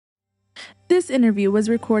This interview was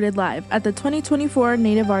recorded live at the 2024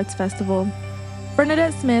 Native Arts Festival.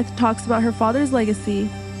 Bernadette Smith talks about her father's legacy,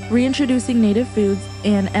 reintroducing native foods,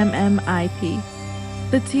 and MMIP.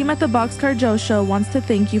 The team at the Boxcar Joe Show wants to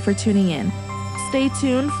thank you for tuning in. Stay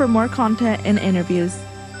tuned for more content and interviews.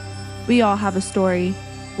 We all have a story.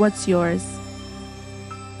 What's yours?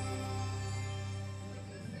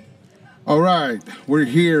 All right, we're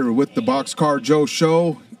here with the Boxcar Joe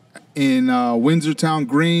Show in Windsortown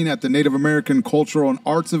Green at the Native American Cultural and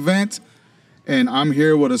Arts event. And I'm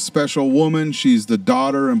here with a special woman. She's the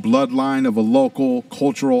daughter and bloodline of a local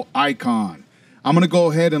cultural icon. I'm going to go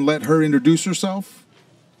ahead and let her introduce herself.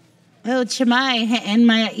 Oh, Chimai, he'en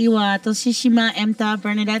maya iwa toshishima emta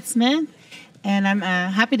Bernadette Smith, and I'm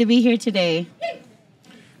happy to be here today.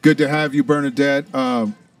 Good to have you, Bernadette.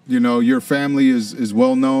 You know, your family is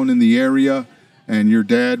well known in the area, and your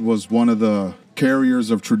dad was one of the carriers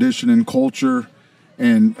of tradition and culture,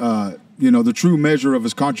 and you know, the true measure of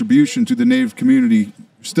his contribution to the Native community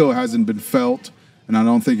still hasn't been felt, and I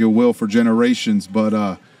don't think it will for generations.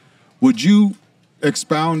 But would you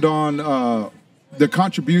expound on the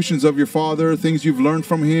contributions of your father, things you've learned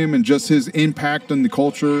from him, and just his impact on the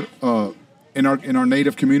culture in our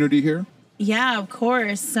Native community here? Yeah, of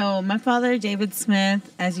course. So my father, David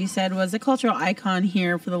Smith, as you said, was a cultural icon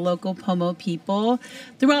here for the local Pomo people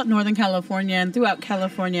throughout Northern California and throughout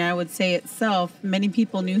California, I would say itself. Many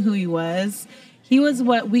people knew who he was. He was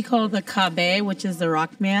what we call the kabe, which is the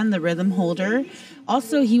rock man, the rhythm holder.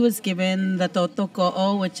 Also, he was given the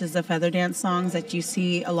totoko'o, which is the feather dance songs that you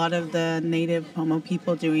see a lot of the native Pomo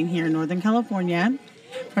people doing here in Northern California,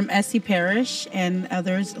 from Essie Parrish and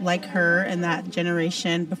others like her and that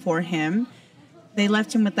generation before him. They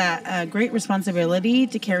left him with that great responsibility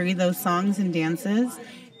to carry those songs and dances,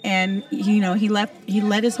 and you know he led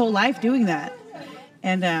his whole life doing that,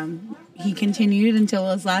 and he continued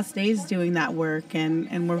until his last days doing that work,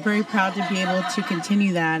 and we're very proud to be able to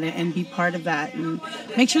continue that and be part of that and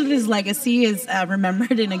make sure that his legacy is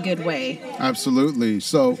remembered in a good way. Absolutely.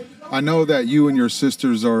 So I know that you and your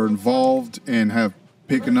sisters are involved and have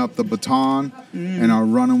picking up the baton and are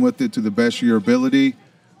running with it to the best of your ability.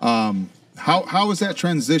 How has that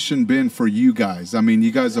transition been for you guys? I mean,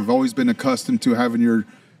 you guys have always been accustomed to having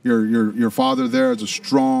your father there as a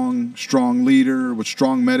strong leader with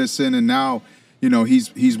strong medicine, and now, you know,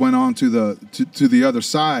 he's went on to the other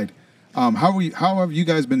side. How have you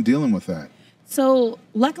guys been dealing with that? So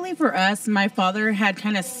luckily for us, my father had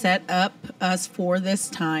kind of set up us for this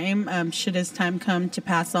time. Should his time come to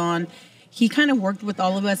pass on, he kind of worked with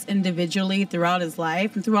all of us individually throughout his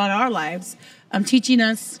life and throughout our lives, teaching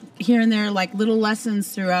us here and there like little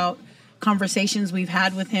lessons throughout conversations we've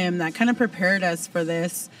had with him that kind of prepared us for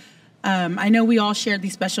this. I know we all shared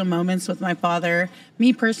these special moments with my father.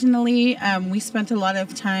 Me personally, we spent a lot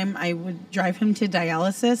of time, I would drive him to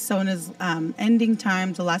dialysis. So in his ending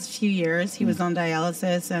times, the last few years, he was on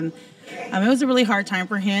dialysis, and it was a really hard time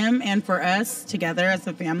for him and for us together as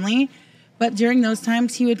a family. But during those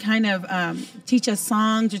times, he would kind of teach us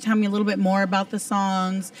songs or tell me a little bit more about the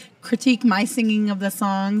songs, critique my singing of the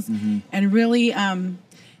songs, and really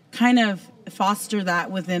kind of foster that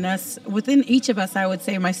within us. Within each of us, I would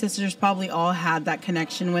say my sisters probably all had that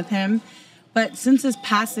connection with him. But since his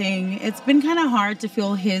passing, it's been kind of hard to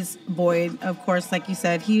fill his void. Of course, like you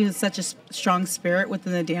said, he was such a strong spirit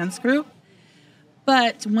within the dance group.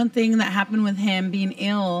 But one thing that happened with him being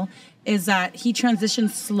ill is that he transitioned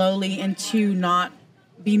slowly into not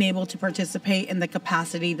being able to participate in the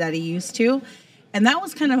capacity that he used to. And that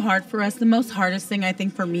was kind of hard for us. The hardest thing, I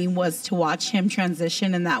think, for me was to watch him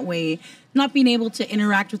transition in that way, not being able to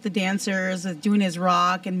interact with the dancers, doing his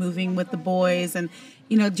rock and moving with the boys, and,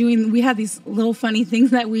 you know, we had these little funny things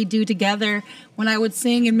that we do together when I would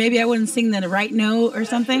sing, and maybe I wouldn't sing the right note or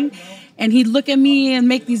something. And he'd look at me and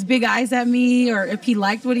make these big eyes at me, or if he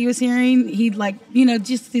liked what he was hearing, he'd like, you know,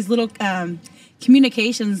 just these little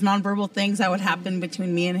communications, nonverbal things that would happen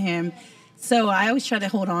between me and him. So I always try to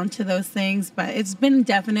hold on to those things, but it's been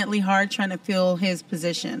definitely hard trying to fill his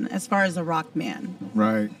position as far as a rock man.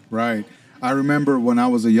 Right. I remember when I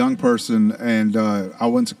was a young person and I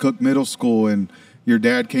went to Cook Middle School, and your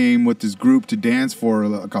dad came with his group to dance for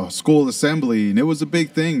like a school assembly, and it was a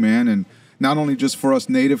big thing, man. And not only just for us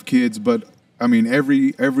Native kids, but I mean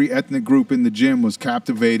every ethnic group in the gym was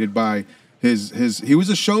captivated by his. He was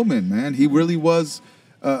a showman, man. He really was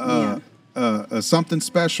something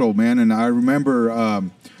special, man. And I remember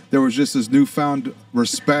there was just this newfound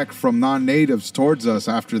respect from non-natives towards us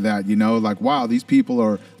after that. You know, like, wow, these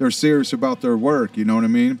people they're serious about their work. You know what I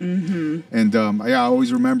mean? And I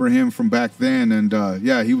always remember him from back then. And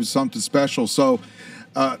yeah, he was something special. So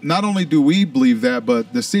not only do we believe that,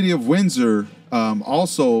 but the city of Windsor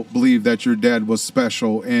also believed that your dad was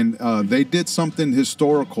special, and they did something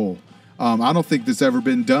historical. I don't think that's ever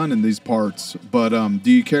been done in these parts, but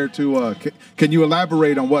do you care to, can you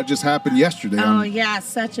elaborate on what just happened yesterday? Oh, yeah,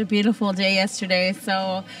 such a beautiful day yesterday.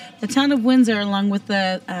 So the town of Windsor, along with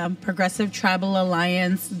the Progressive Tribal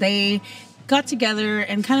Alliance, they got together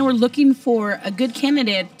and kind of were looking for a good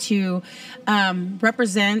candidate to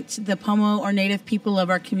represent the Pomo or Native people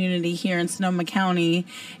of our community here in Sonoma County.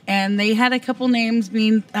 And they had a couple names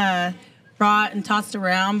being brought and tossed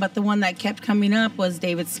around, but the one that kept coming up was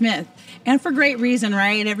David Smith. And for great reason,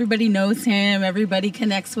 right? Everybody knows him. Everybody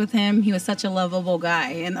connects with him. He was such a lovable guy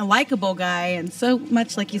and a likable guy, and so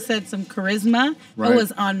much, like you said, some charisma. Right. It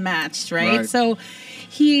was unmatched, right? So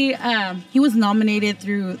he was nominated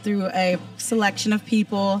through a selection of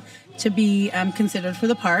people to be considered for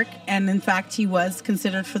the park, and in fact he was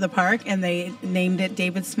considered for the park, and they named it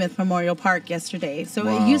David Smith Memorial Park yesterday. So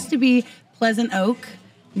It used to be Pleasant Oak.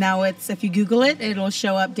 Now it's, if you Google it, it'll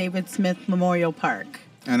show up David Smith Memorial Park.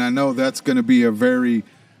 And I know that's going to be a very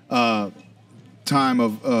time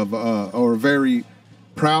or a very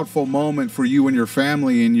proudful moment for you and your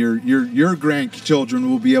family, and your grandchildren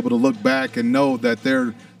will be able to look back and know that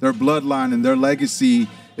their bloodline and their legacy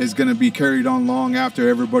is going to be carried on long after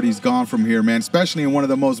everybody's gone from here, man. Especially in one of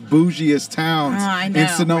the most bougiest towns in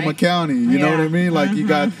Sonoma County. You know what I mean? Like you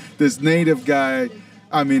got this native guy.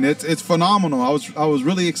 I mean, it's phenomenal. I was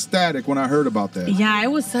really ecstatic when I heard about that. Yeah,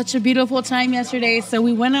 it was such a beautiful time yesterday. So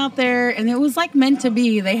we went out there, and it was like meant to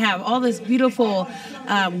be. They have all this beautiful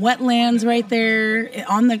wetlands right there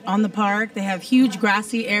on the park. They have huge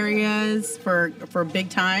grassy areas for big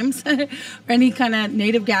times, or any kind of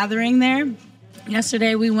native gathering there.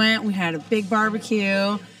 Yesterday we went. We had a big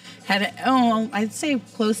barbecue. I'd say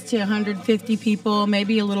close to 150 people,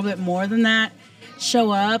 maybe a little bit more than that,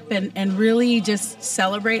 show up and really just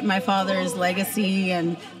celebrate my father's legacy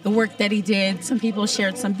and the work that he did. Some people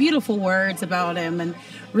shared some beautiful words about him, and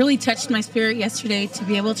really touched my spirit yesterday to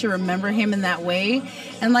be able to remember him in that way.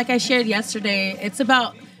 And like I shared yesterday, it's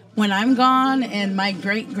about when I'm gone and my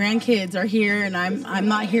great grandkids are here, and I'm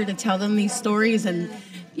not here to tell them these stories, and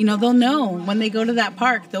they'll know when they go to that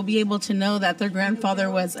park, they'll be able to know that their grandfather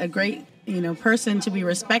was a great person to be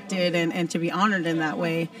respected and to be honored in that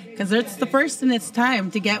way, because it's the first in its time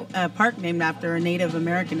to get a park named after a Native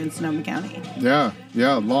American in Sonoma County. Yeah,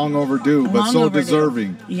 long overdue, but so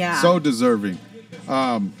deserving. Yeah, so deserving.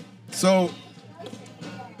 So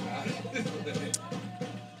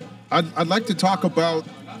I'd like to talk about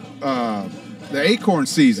the acorn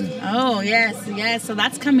season. Oh yes. So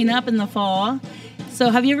that's coming up in the fall. So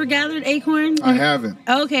have you ever gathered acorn? I haven't.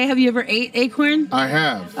 Okay. Have you ever ate acorn? I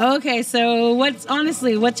have. Okay. So what's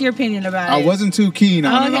your opinion about it? I wasn't too keen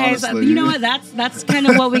on it, honestly. So, you know what? That's kind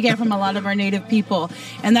of what we get from a lot of our native people.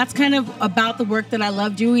 And that's kind of about the work that I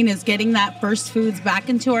love doing, is getting that first foods back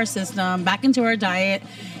into our system, back into our diet,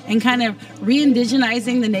 and kind of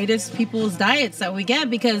re-indigenizing the native people's diets that we get.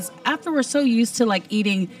 Because after we're so used to like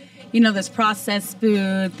eating, this processed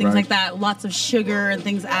food, things like that, lots of sugar and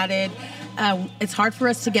things added, it's hard for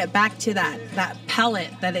us to get back to that palate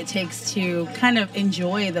that it takes to kind of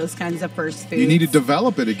enjoy those kinds of first foods. You need to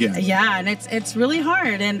develop it again. Yeah, and it's really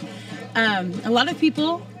hard. And a lot of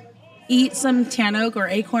people eat some tan oak or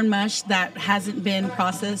acorn mush that hasn't been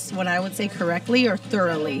processed, what I would say, correctly or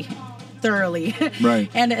thoroughly. Right.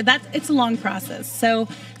 And it's a long process. So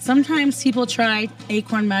sometimes people try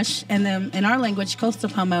acorn mush, and then in our language, Coastal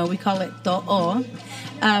Pomo, we call it to'o.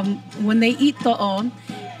 When they eat to'o,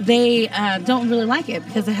 they don't really like it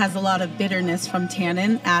because it has a lot of bitterness from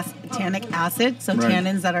tannic acid, so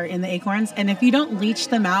tannins that are in the acorns. And if you don't leach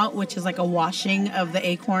them out, which is like a washing of the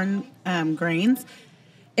acorn grains,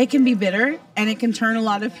 it can be bitter, and it can turn a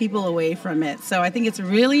lot of people away from it. So I think it's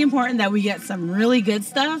really important that we get some really good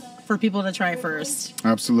stuff for people to try first.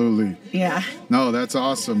 Absolutely. Yeah. No, that's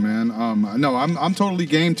awesome, man. No, I'm totally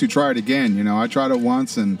game to try it again. I tried it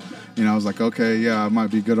once, and I was like, okay, yeah, I might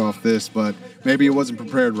be good off this, but maybe it wasn't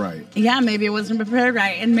prepared right. Yeah, maybe it wasn't prepared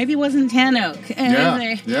right, and maybe it wasn't tan oak.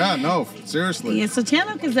 No, seriously. Yeah, so tan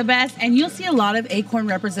oak is the best, and you'll see a lot of acorn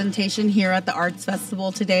representation here at the Arts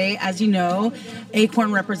Festival today. As you know,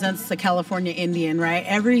 acorn represents the California Indian, right?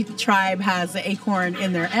 Every tribe has the acorn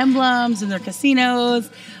in their emblems, in their casinos,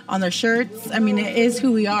 on their shirts. I mean, it is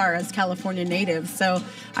who we are as California natives. So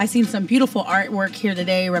I've seen some beautiful artwork here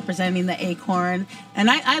today representing the acorn, and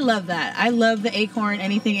I love that. I love the acorn.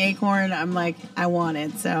 Anything acorn, I'm like, I want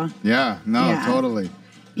it. So totally.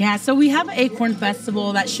 Yeah, so we have an acorn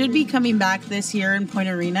festival that should be coming back this year in Point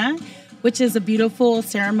Arena. which is a beautiful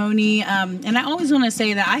ceremony. And I always want to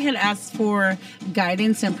say that I had asked for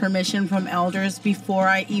guidance and permission from elders before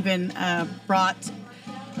I even brought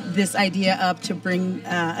this idea up to bring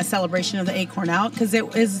a celebration of the acorn out, because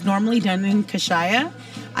it is normally done in Kashaya.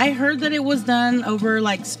 I heard that it was done over,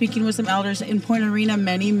 like, speaking with some elders in Point Arena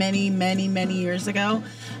many years ago.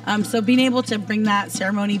 So being able to bring that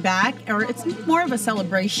ceremony back, or it's more of a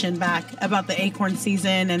celebration back about the acorn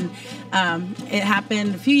season. And it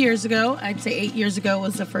happened a few years ago. I'd say 8 years ago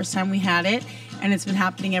was the first time we had it. And it's been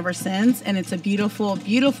happening ever since. And it's a beautiful,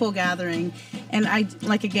 beautiful gathering. And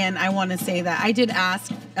I want to say that I did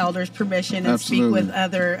ask elders permission and speak with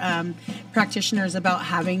other practitioners about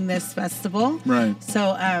having this festival. Right.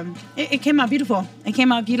 So it came out beautiful. It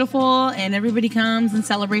came out beautiful, and everybody comes and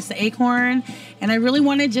celebrates the acorn. And I really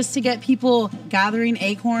wanted just to get people gathering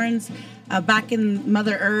acorns back in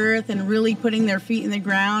Mother Earth and really putting their feet in the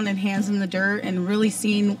ground and hands in the dirt and really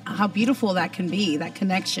seeing how beautiful that can be, that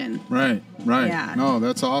connection. Right. Yeah. No,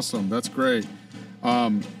 that's awesome. That's great.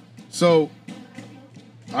 So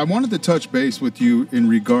I wanted to touch base with you in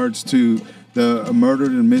regards to the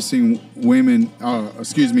murdered and missing women,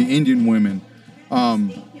 Indian women.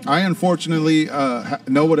 I unfortunately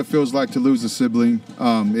know what it feels like to lose a sibling.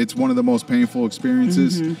 It's one of the most painful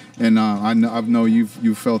experiences, and I know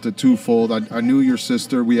you've felt it twofold. I knew your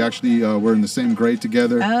sister. We actually were in the same grade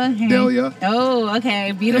together, Delia. Oh,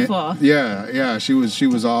 okay, beautiful. And, yeah. She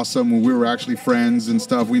was awesome. We were actually friends and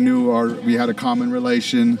stuff. We knew we had a common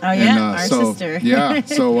relation. Oh yeah, and, our sister. Yeah,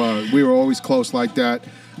 so we were always close like that.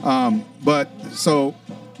 But so.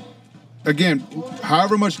 Again,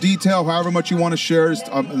 however much detail, however much you want to share,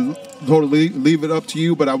 totally leave it up to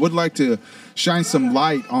you. But I would like to shine some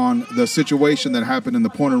light on the situation that happened in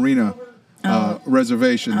the Point Arena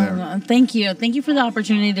reservation there. Thank you. Thank you for the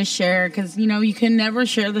opportunity to share, because, you can never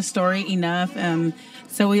share the story enough.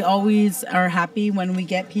 So we always are happy when we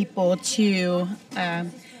get people to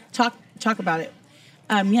talk about it.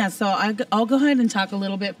 So I'll go ahead and talk a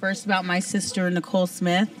little bit first about my sister, Nicole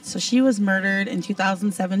Smith. So she was murdered in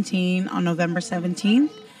 2017 on November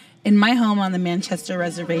 17th in my home on the Manchester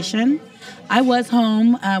Reservation. I was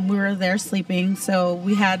home. We were there sleeping. So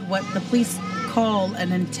we had what the police call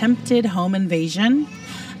an attempted home invasion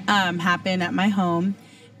happen at my home.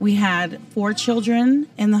 We had 4 children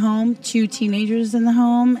in the home, 2 teenagers in the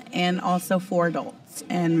home, and also 4 adults.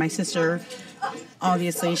 And my sister,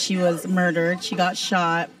 obviously, she was murdered. She got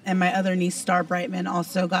shot. And my other niece, Star Brightman,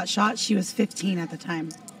 also got shot. She was 15 at the time.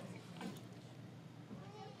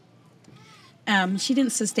 She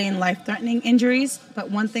didn't sustain life-threatening injuries. But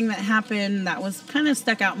one thing that happened that was kind of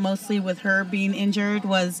stuck out mostly with her being injured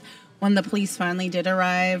was when the police finally did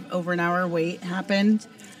arrive, over an hour wait happened.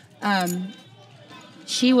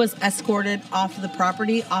 She was escorted off the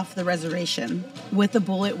property, off the reservation, with a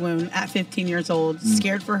bullet wound at 15 years old,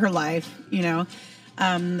 scared for her life. The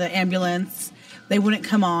ambulance, they wouldn't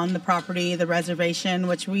come on the property, the reservation,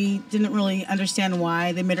 which we didn't really understand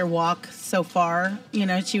why. They made her walk so far.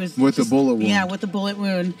 She was with a bullet wound. Yeah, with a bullet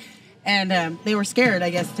wound. And they were scared, I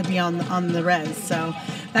guess, to be on the res. So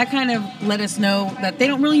that kind of let us know that they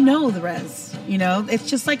don't really know the res. It's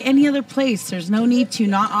just like any other place. There's no need to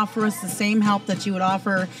not offer us the same help that you would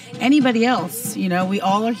offer anybody else. We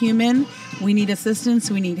all are human. We need assistance.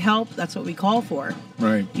 We need help. That's what we call for.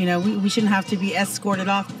 Right. We shouldn't have to be escorted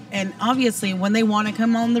off. And obviously, when they want to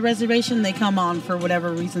come on the reservation, they come on for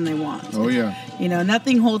whatever reason they want. Oh, yeah.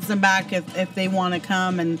 Nothing holds them back if they want to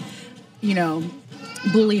come and,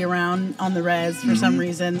 bully around on the res for some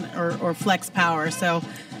reason or flex power. So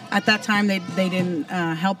at that time, they didn't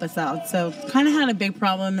help us out. So kind of had a big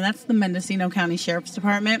problem, and that's the Mendocino County Sheriff's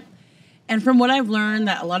Department. And from what I've learned,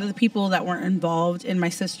 that a lot of the people that weren't involved in my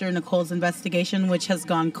sister Nicole's investigation, which has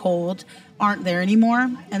gone cold, aren't there anymore.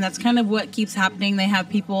 And that's kind of what keeps happening. They have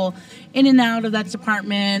people in and out of that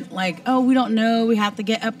department like, oh, we don't know. We have to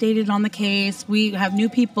get updated on the case. We have new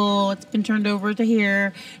people. It's been turned over to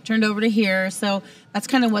here. So that's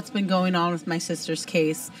kind of what's been going on with my sister's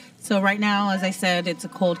case. So right now, as I said, it's a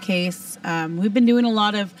cold case. We've been doing a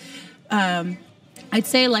lot of I'd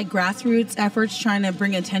say like grassroots efforts trying to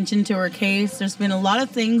bring attention to her case. There's been a lot of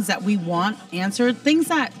things that we want answered, things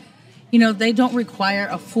that, they don't require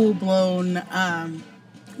a full-blown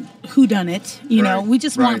whodunit. Right. We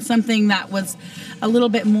just want something that was a little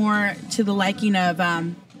bit more to the liking of,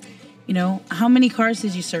 how many cars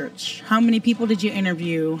did you search? How many people did you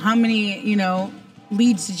interview? How many,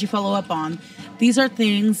 leads did you follow up on? These are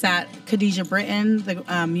things that Khadijah Britton, the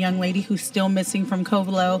young lady who's still missing from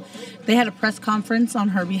Covelo, they had a press conference on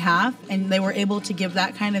her behalf, and they were able to give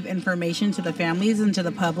that kind of information to the families and to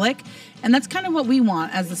the public. And that's kind of what we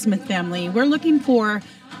want as the Smith family. We're looking for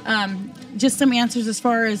just some answers as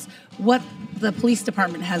far as what the police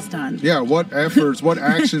department has done. Yeah, what efforts, what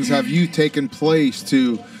actions have you taken place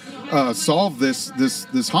to solve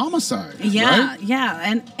this homicide? Yeah, right?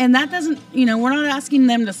 yeah, and that doesn't, we're not asking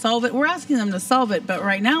them to solve it. We're asking them to solve it, but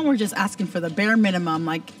right now we're just asking for the bare minimum.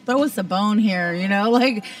 Like, throw us a bone here,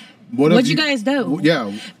 like. What'd you guys do?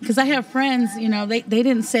 Yeah. Because I have friends, they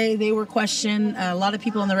didn't say they were questioned. A lot of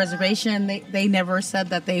people on the reservation, they never said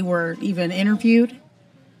that they were even interviewed.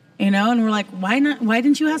 And we're like, why not? Why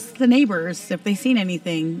didn't you ask the neighbors if they seen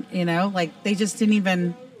anything? Like, they just didn't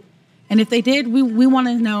even. And if they did, we want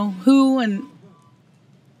to know who and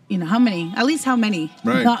how many. At least how many,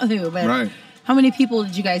 right. Not who, but right. How many people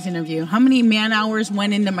did you guys interview? How many man hours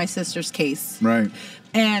went into my sister's case? Right.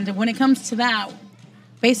 And when it comes to that,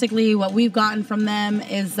 basically what we've gotten from them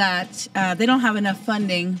is that they don't have enough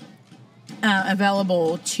funding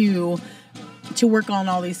available to work on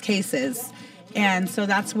all these cases. And so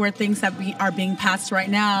that's where things are being passed right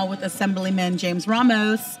now with Assemblyman James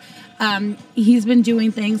Ramos. He's been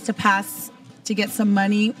doing things to get some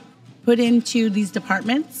money put into these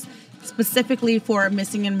departments, specifically for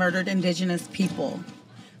missing and murdered Indigenous people.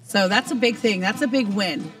 So that's a big thing. That's a big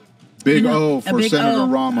win. Big O for Senator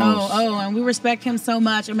Ramos. And we respect him so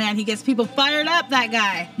much. Oh, man, he gets people fired up, that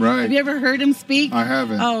guy. Right. Have you ever heard him speak? I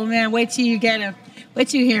haven't. Oh, man, wait till you get him. Wait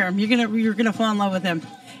till you hear him. You're gonna fall in love with him.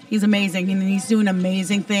 He's amazing, and he's doing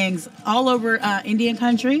amazing things all over Indian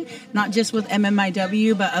country, not just with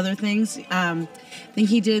MMIW, but other things. I think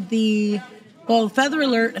he did Feather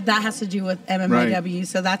Alert, that has to do with MMIW, right.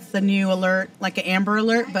 So that's the new alert, like an Amber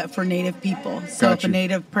Alert, but for Native people. So if a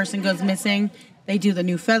Native person goes missing, they do the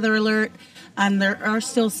new Feather Alert. And there are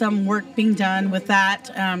still some work being done with that,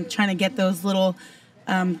 trying to get those little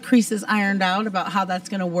creases ironed out about how that's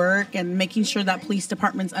going to work and making sure that police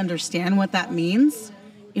departments understand what that means.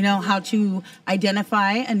 How to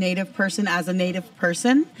identify a Native person as a Native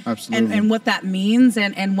person. Absolutely. And what that means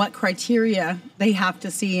and what criteria they have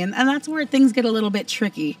to see. And that's where things get a little bit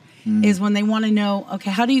tricky, is when they want to know,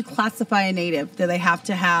 okay, how do you classify a Native? Do they have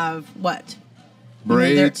to have what?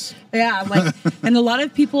 Braids. And a lot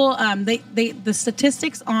of people, the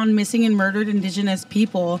statistics on missing and murdered Indigenous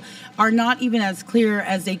people are not even as clear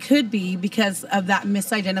as they could be because of that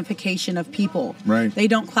misidentification of people. Right. They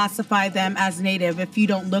don't classify them as Native. If you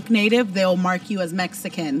don't look Native, they'll mark you as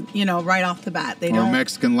Mexican, right off the bat. Or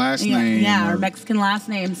Mexican last name. Yeah, or Mexican last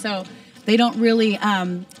name. So they don't really,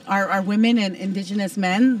 our women and Indigenous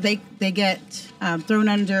men, they get thrown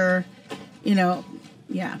under,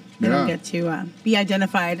 Yeah, they don't get to be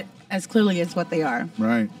identified as clearly as what they are.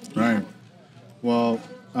 Right. Well,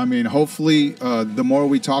 I mean, hopefully, the more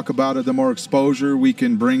we talk about it, the more exposure we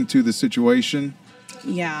can bring to the situation.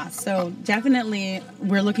 Yeah, so definitely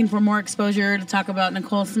we're looking for more exposure to talk about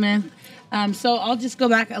Nicole Smith. So I'll just go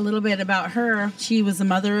back a little bit about her. She was a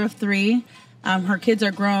mother of 3. Her kids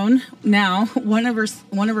are grown now. One of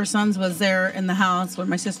her sons was there in the house when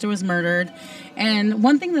my sister was murdered. And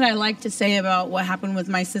one thing that I like to say about what happened with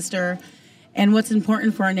my sister and what's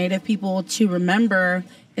important for our Native people to remember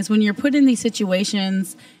is when you're put in these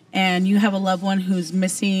situations and you have a loved one who's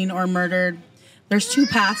missing or murdered, there's 2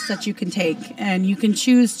 paths that you can take. And you can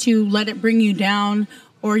choose to let it bring you down,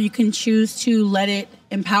 or you can choose to let it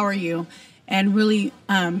empower you. And really,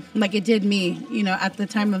 like it did me, at the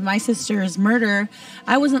time of my sister's murder,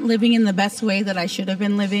 I wasn't living in the best way that I should have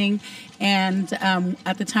been living. And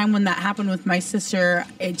at the time when that happened with my sister,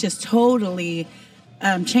 it just totally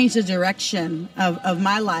changed the direction of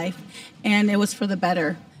my life. And it was for the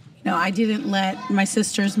better. I didn't let my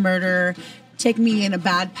sister's murder take me in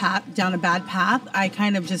down a bad path. I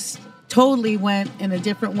kind of just totally went in a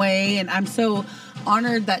different way. And I'm so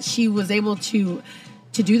honored that she was able to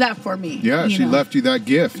do that for me. Yeah, she left you that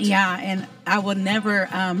gift. Yeah, and I would never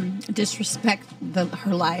disrespect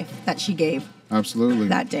her life that she gave. Absolutely.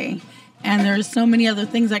 That day. And there's so many other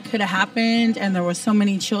things that could have happened, and there were so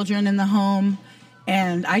many children in the home.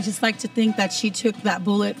 And I just like to think that she took that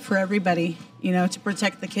bullet for everybody, to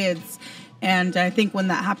protect the kids. And I think when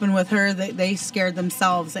that happened with her, they scared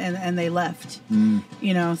themselves and they left.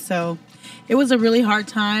 So it was a really hard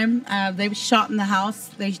time. They shot in the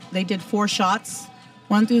house. They did 4 shots.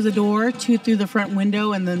 1 through the door, 2 through the front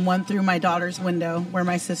window, and then 1 through my daughter's window where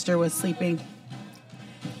my sister was sleeping.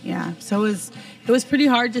 Yeah. So it was pretty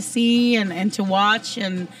hard to see and to watch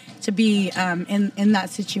and to be in that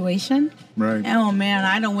situation. Right. Oh man,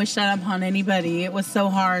 I don't wish that upon anybody. It was so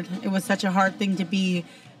hard. It was such a hard thing to be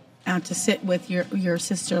to sit with your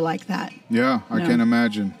sister like that. Yeah, I can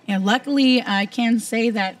imagine. And luckily, I can say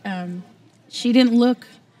that she didn't look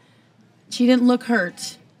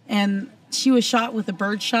hurt, and she was shot with a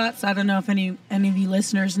bird shot. So I don't know if any of you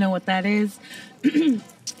listeners know what that is.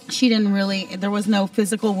 She didn't really. There was no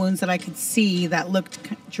physical wounds that I could see that looked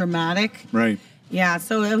dramatic. Right. Yeah.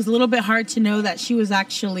 So it was a little bit hard to know that she was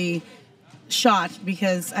actually shot,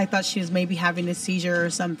 because I thought she was maybe having a seizure or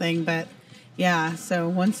something. But yeah. So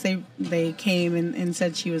once they came and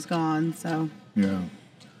said she was gone. So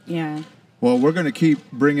yeah. Well, we're going to keep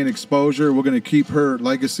bringing exposure. We're going to keep her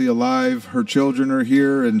legacy alive. Her children are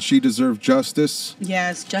here, and she deserves justice.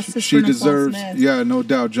 Yes, justice she for Nicole deserves, Smith. Yeah, no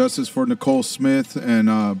doubt, justice for Nicole Smith.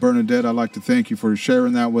 And Bernadette, I'd like to thank you for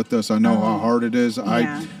sharing that with us. I know how hard it is.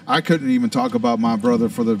 Yeah. I couldn't even talk about my brother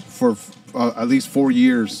for at least 4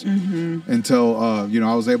 years until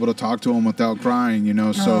I was able to talk to him without crying.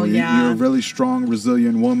 So you're a really strong,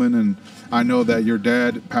 resilient woman, and I know that your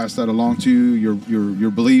dad passed that along to you.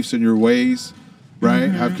 Your beliefs and your ways, right,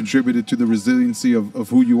 have contributed to the resiliency of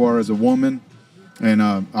who you are as a woman. And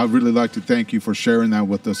I'd really like to thank you for sharing that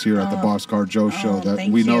with us here at the Boxcar Joe Show. That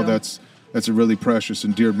we know that's a really precious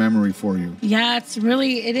and dear memory for you. Yeah,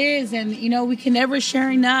 it is. And, we can never share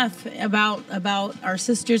enough about our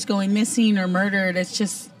sisters going missing or murdered. It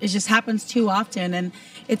just happens too often. And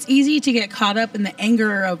it's easy to get caught up in the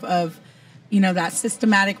anger of that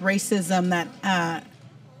systemic racism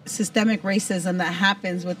that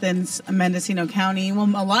happens within Mendocino County. Well,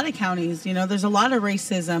 a lot of counties, there's a lot of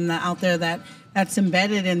racism out there that's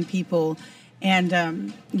embedded in people.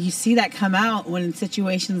 And you see that come out when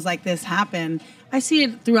situations like this happen. I see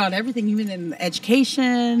it throughout everything, even in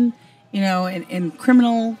education, in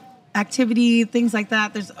criminal activity, things like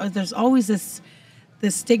that. There's always this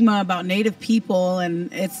stigma about Native people,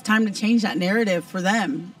 and it's time to change that narrative for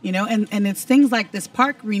them, and it's things like this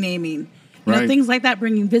park renaming, things like that,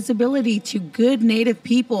 bringing visibility to good Native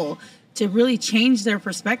people to really change their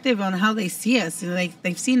perspective on how they see us.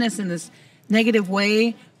 They've seen us in this negative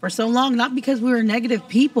way for so long, not because we were negative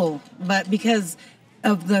people, but because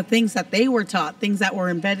of the things that they were taught, things that were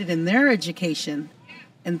embedded in their education,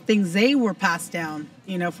 and things they were passed down,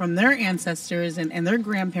 from their ancestors and their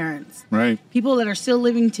grandparents. Right. People that are still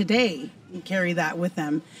living today carry that with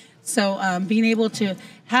them. So being able to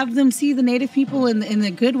have them see the Native people in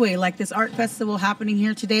a good way, like this art festival happening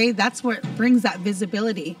here today, that's what brings that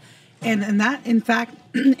visibility. And that, in fact,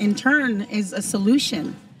 in turn, is a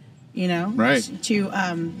solution, right, to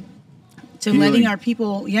healing. Letting our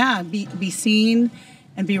people, be seen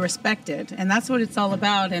and be respected. And that's what it's all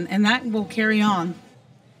about. And that will carry on,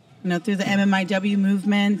 through the MMIW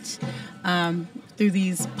movement, through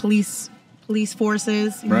these police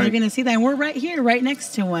forces. They're going to see that. And we're right here, right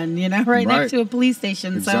next to one, right next to a police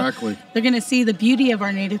station. Exactly. So they're going to see the beauty of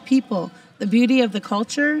our Native people, the beauty of the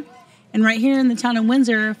culture. And right here in the town of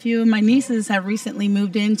Windsor, a few of my nieces have recently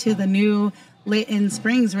moved into the new Layton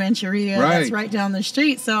Springs Rancheria that's right down the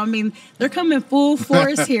street. So, they're coming full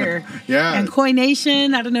force here. Yeah. And Koi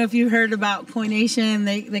Nation, I don't know if you heard about Koi Nation.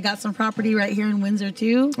 They got some property right here in Windsor,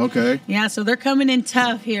 too. Okay. Yeah, so they're coming in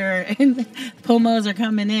tough here. And Pomos are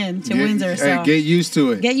coming in to Windsor. So get used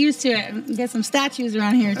to it. Get used to it. Get some statues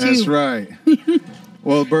around here, too. That's right.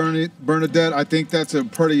 Well, Bernadette, I think that's a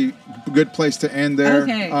pretty good place to end there.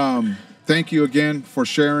 Okay. Thank you again for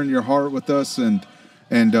sharing your heart with us, and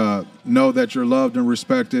know that you're loved and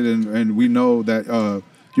respected, and we know that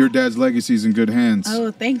your dad's legacy is in good hands. Oh,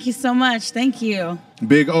 thank you so much. Thank you.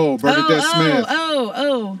 Big O, Bernadette Smith.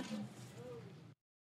 Oh.